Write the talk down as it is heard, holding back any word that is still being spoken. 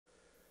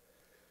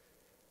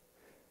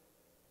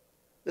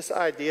This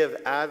idea of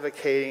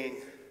advocating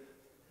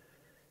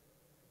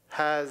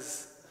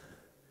has,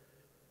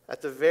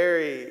 at the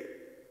very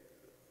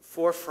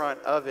forefront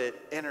of it,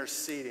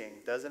 interceding,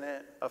 doesn't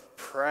it? Of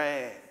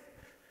praying.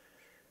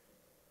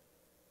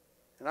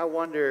 And I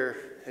wonder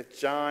if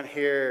John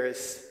here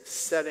is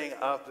setting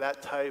up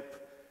that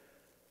type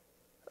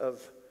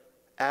of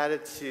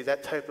attitude,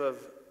 that type of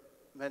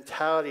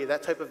mentality,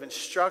 that type of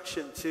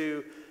instruction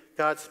to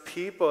God's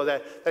people,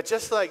 that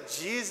just like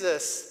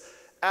Jesus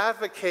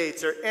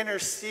advocates or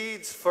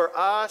intercedes for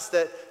us,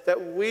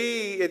 that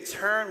we in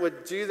turn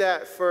would do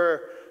that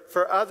for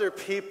other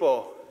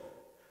people.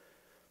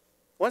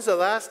 When's the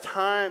last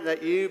time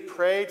that you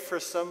prayed for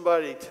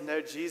somebody to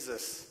know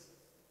Jesus?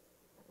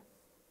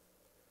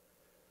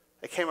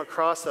 I came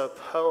across a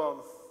poem.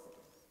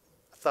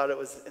 I thought it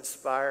was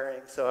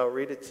inspiring, so I'll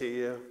read it to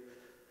you.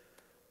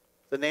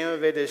 The name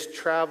of it is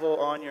Travel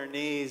on Your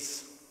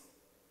Knees.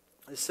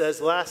 It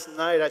says, last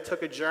night I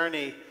took a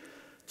journey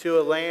to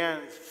a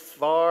land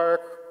far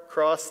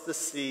across the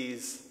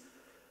seas.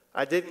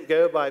 I didn't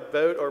go by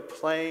boat or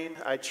plane.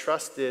 I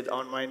trusted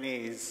on my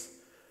knees.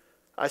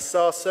 I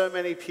saw so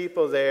many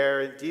people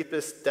there in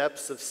deepest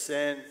depths of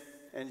sin,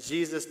 and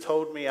Jesus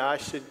told me I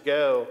should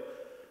go,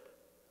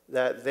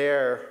 that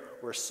there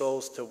were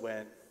souls to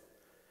win.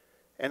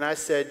 And I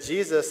said,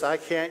 Jesus, I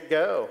can't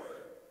go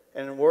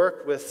and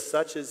work with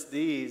such as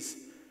these.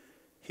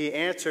 He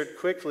answered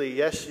quickly,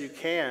 yes, you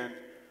can,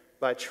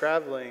 by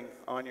traveling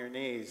on your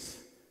knees.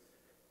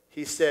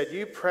 He said,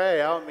 you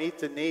pray, I'll meet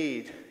the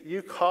need.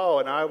 You call,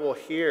 and I will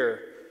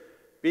hear.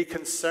 Be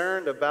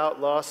concerned about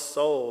lost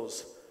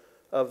souls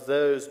of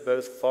those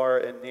both far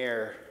and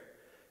near.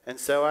 And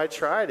so I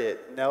tried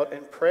it, knelt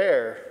in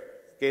prayer,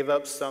 gave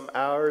up some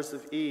hours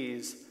of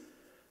ease.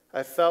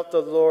 I felt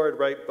the Lord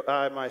right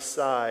by my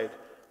side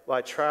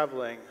while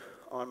traveling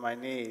on my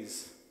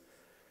knees.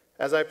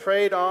 As I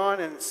prayed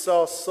on and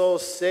saw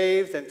souls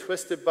saved and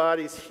twisted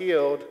bodies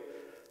healed,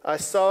 I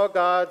saw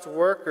God's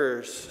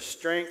workers'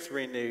 strength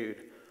renewed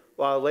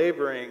while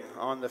laboring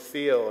on the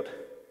field.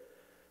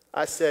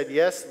 I said,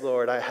 yes,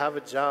 Lord, I have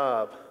a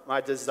job.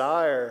 My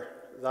desire,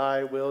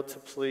 thy will to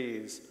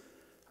please.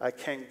 I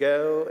can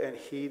go and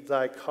heed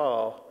thy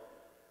call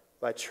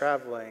by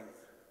traveling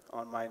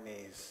on my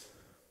knees.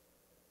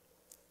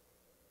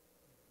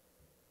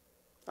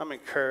 I'm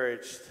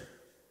encouraged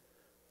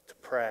to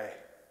pray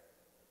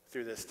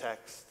through this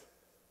text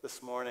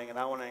this morning, and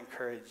I want to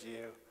encourage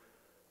you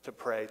to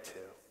pray too.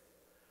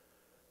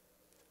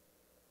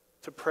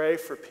 To pray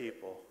for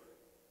people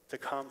to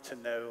come to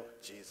know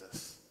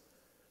Jesus.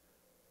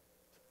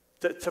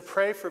 To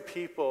pray for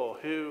people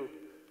who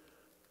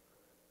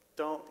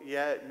don't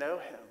yet know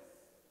him.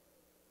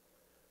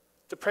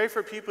 To pray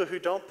for people who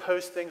don't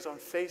post things on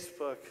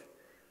Facebook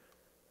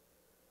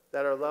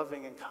that are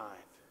loving and kind.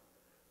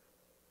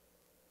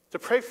 To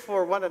pray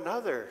for one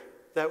another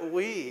that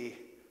we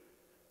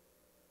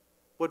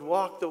would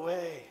walk the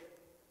way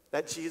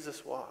that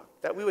Jesus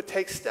walked, that we would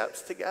take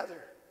steps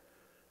together.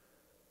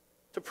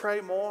 To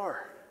pray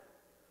more.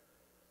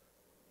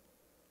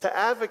 To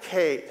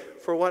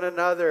advocate for one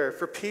another,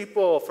 for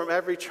people from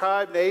every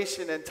tribe,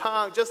 nation, and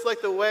tongue, just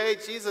like the way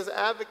Jesus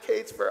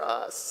advocates for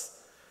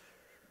us.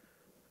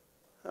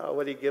 Oh,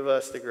 would he give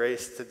us the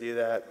grace to do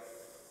that?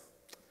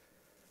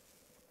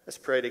 Let's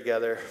pray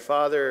together.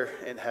 Father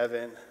in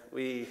heaven,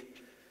 we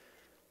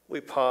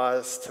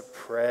pause to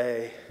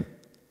pray.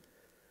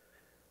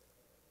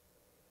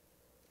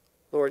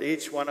 Lord,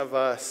 each one of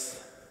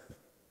us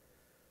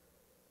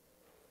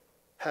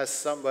has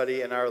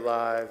somebody in our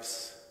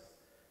lives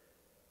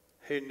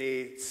who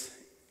needs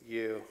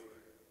you.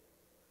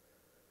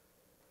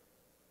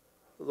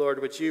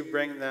 Lord, would you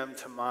bring them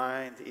to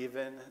mind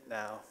even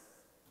now?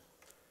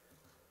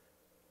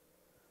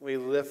 We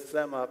lift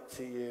them up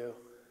to you,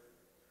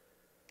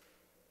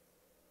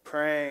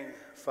 praying,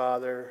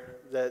 Father,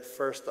 that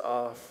first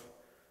off,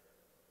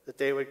 that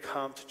they would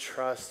come to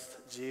trust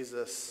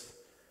Jesus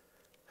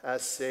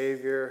as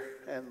Savior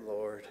and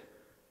Lord.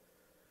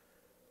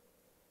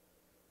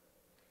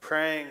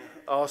 Praying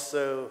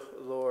also,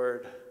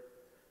 Lord,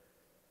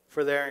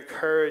 for their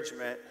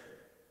encouragement.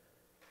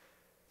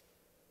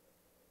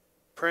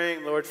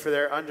 Praying, Lord, for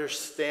their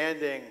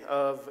understanding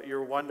of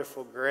your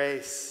wonderful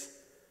grace.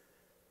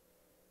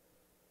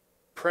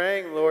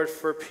 Praying, Lord,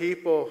 for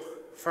people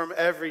from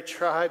every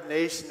tribe,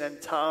 nation, and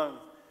tongue.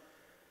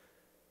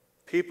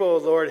 People,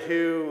 Lord,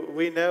 who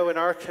we know in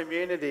our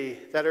community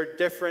that are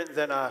different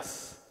than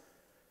us.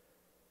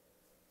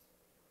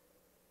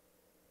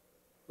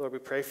 Lord, we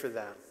pray for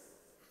them.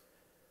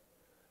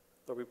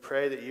 Lord, we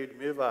pray that you'd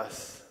move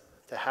us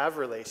to have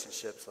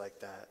relationships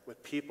like that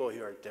with people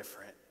who are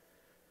different.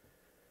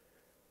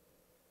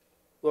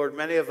 Lord,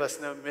 many of us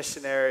know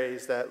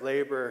missionaries that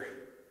labor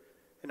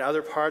in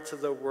other parts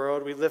of the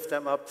world. We lift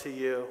them up to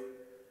you,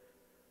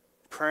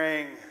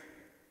 praying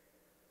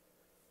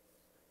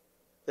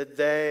that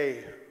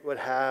they would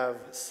have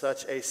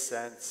such a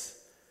sense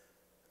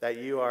that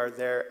you are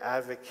their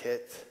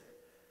advocate,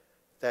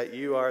 that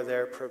you are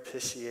their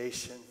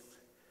propitiation.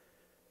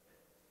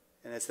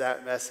 And it's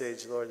that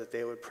message, Lord, that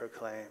they would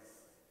proclaim.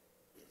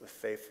 with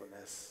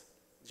faithfulness,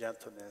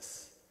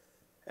 gentleness,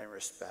 and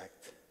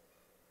respect.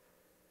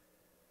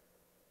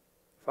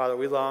 Father,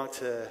 we long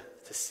to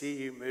see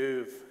you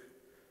move,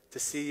 to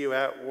see you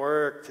at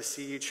work, to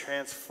see you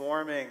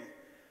transforming,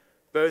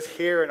 both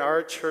here in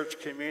our church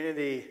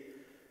community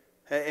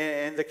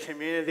and the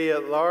community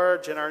at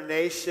large, in our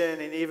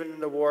nation, and even in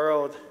the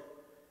world.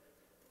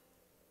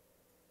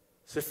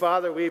 So,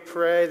 Father, we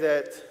pray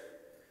that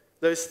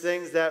those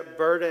things that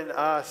burden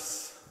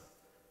us,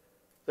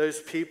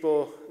 those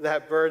people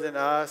that burden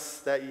us,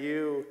 that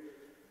you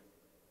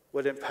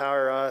would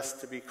empower us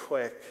to be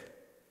quick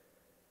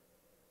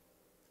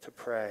to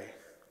pray,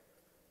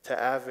 to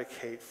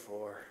advocate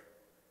for,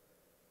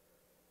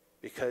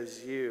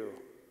 because you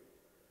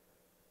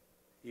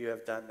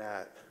have done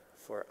that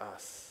for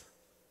us.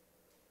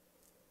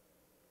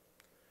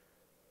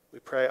 We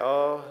pray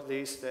all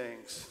these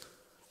things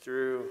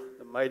through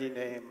the mighty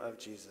name of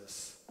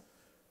Jesus.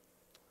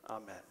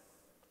 Amen.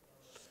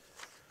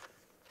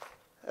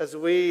 As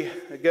we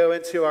go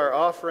into our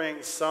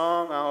offering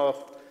song,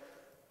 I'll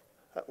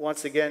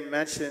once again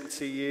mention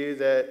to you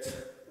that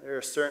there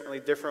are certainly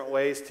different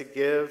ways to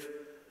give.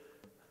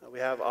 We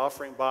have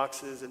offering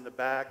boxes in the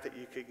back that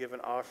you could give an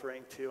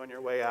offering to on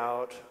your way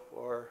out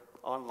or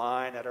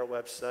online at our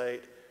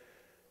website.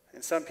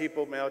 And some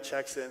people mail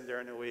checks in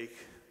during the week.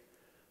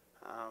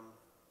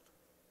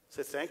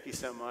 So thank you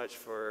so much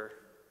for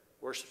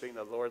worshiping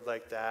the Lord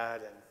like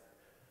that.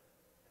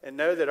 And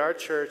know that our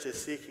church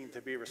is seeking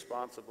to be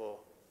responsible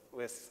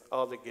with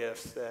all the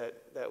gifts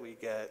that we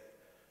get.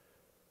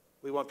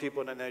 We want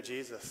people to know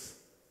Jesus.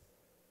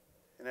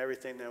 And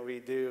everything that we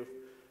do,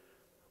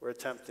 we're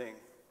attempting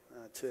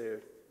to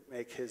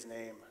make his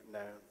name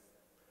known.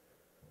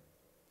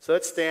 So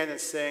let's stand and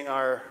sing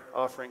our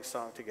offering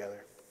song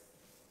together.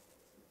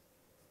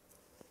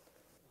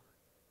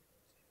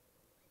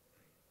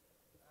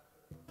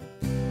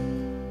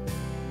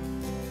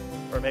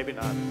 Or maybe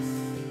not.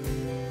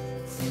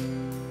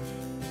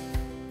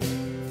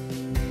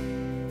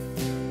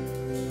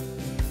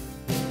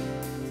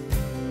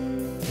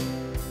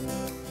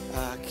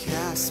 I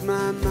cast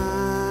my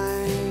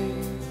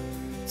mind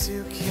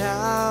to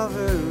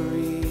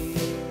Calvary,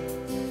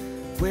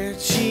 where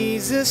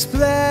Jesus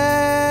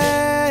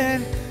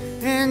bled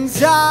and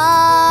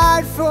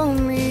died for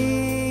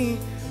me.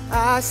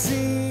 I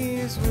see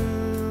his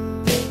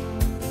wounds,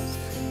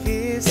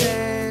 his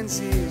hands,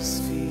 his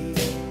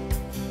feet,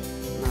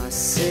 my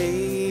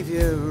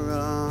Savior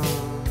on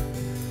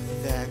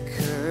that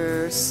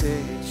cursed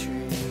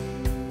tree.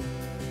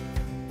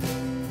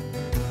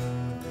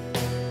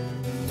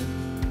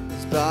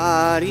 His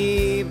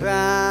body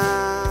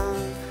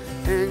bound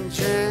and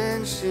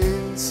drenched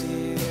in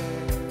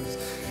tears,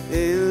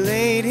 they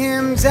laid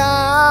him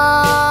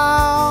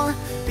down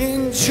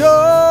in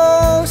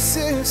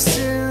Joseph's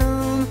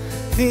tomb,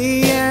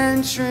 the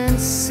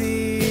entrance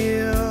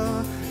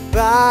sealed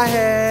by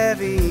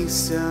heavy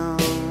stone.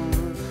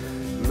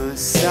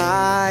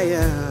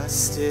 Messiah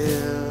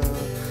still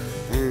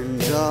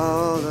and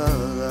all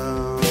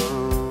alone.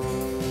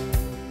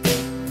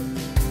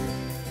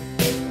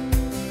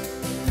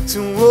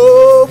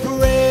 So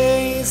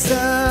praise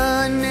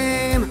the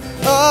name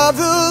of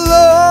the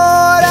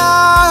Lord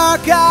our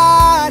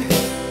God.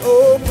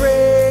 Oh,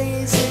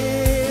 praise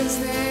his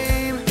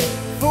name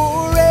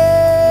forevermore.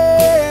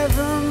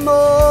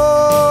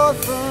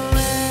 For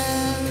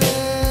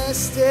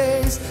endless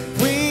days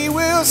we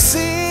will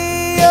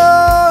sing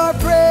your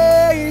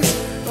praise,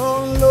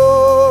 oh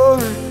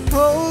Lord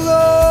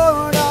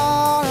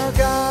our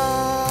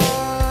God.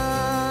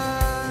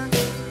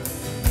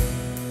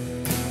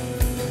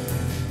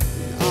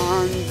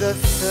 On the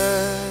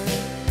third,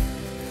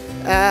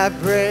 at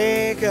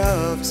break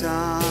of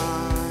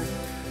dawn,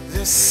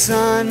 the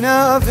Son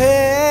of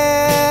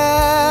Heaven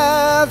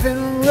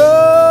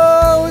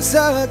rose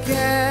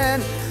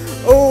again.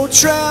 Oh,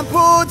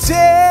 trample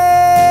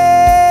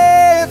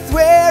death,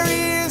 where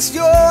is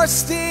your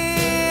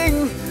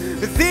sting?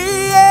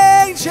 The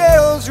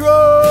angels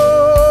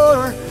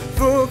roar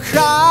for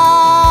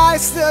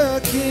Christ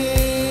the King.